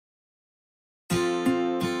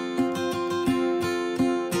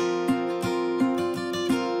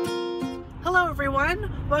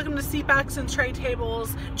everyone, welcome to Seatbacks and Tray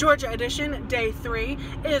Tables Georgia edition, day 3.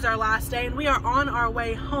 It is our last day and we are on our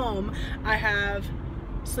way home. I have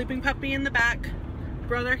sleeping puppy in the back,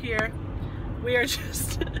 brother here. We are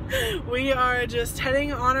just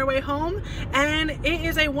heading on our way home, and it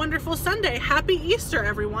is a wonderful Sunday. Happy Easter,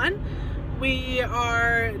 everyone. We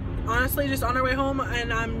are honestly just on our way home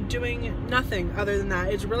and I'm doing nothing other than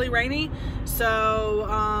that. It's really rainy, so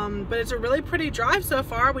but it's a really pretty drive so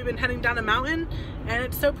far. We've been heading down a mountain and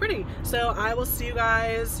it's so pretty. So I will see you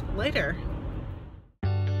guys later.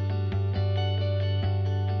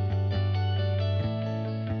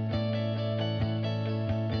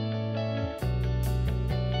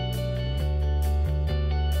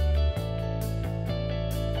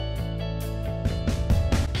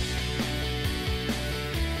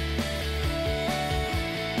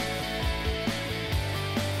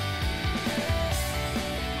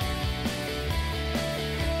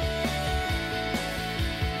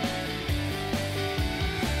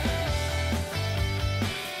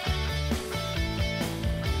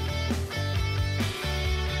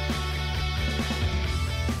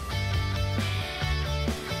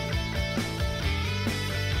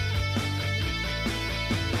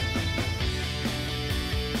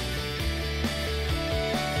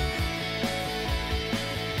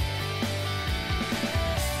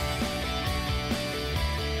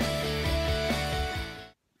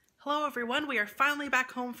 Hello everyone, we are finally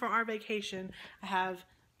back home from our vacation. I have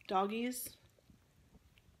doggies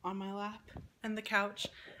on my lap and the couch,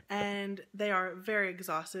 and they are very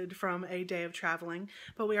exhausted from a day of traveling.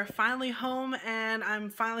 But we are finally home and I'm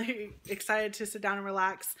finally excited to sit down and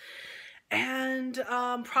relax. And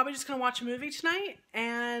probably just gonna watch a movie tonight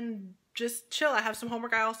and just chill. I have some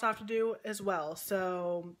homework I also have to do as well.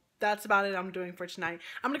 So that's about it I'm doing for tonight.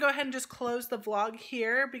 I'm gonna go ahead and just close the vlog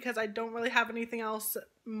here because I don't really have anything else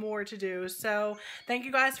more to do. So thank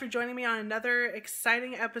you guys for joining me on another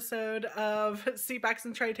exciting episode of Seatbacks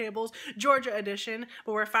and Tray Tables Georgia edition.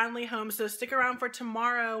 But we're finally home, so stick around for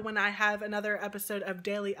tomorrow when I have another episode of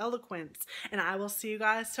Daily Eloquence. And I will see you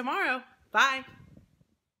guys tomorrow. Bye.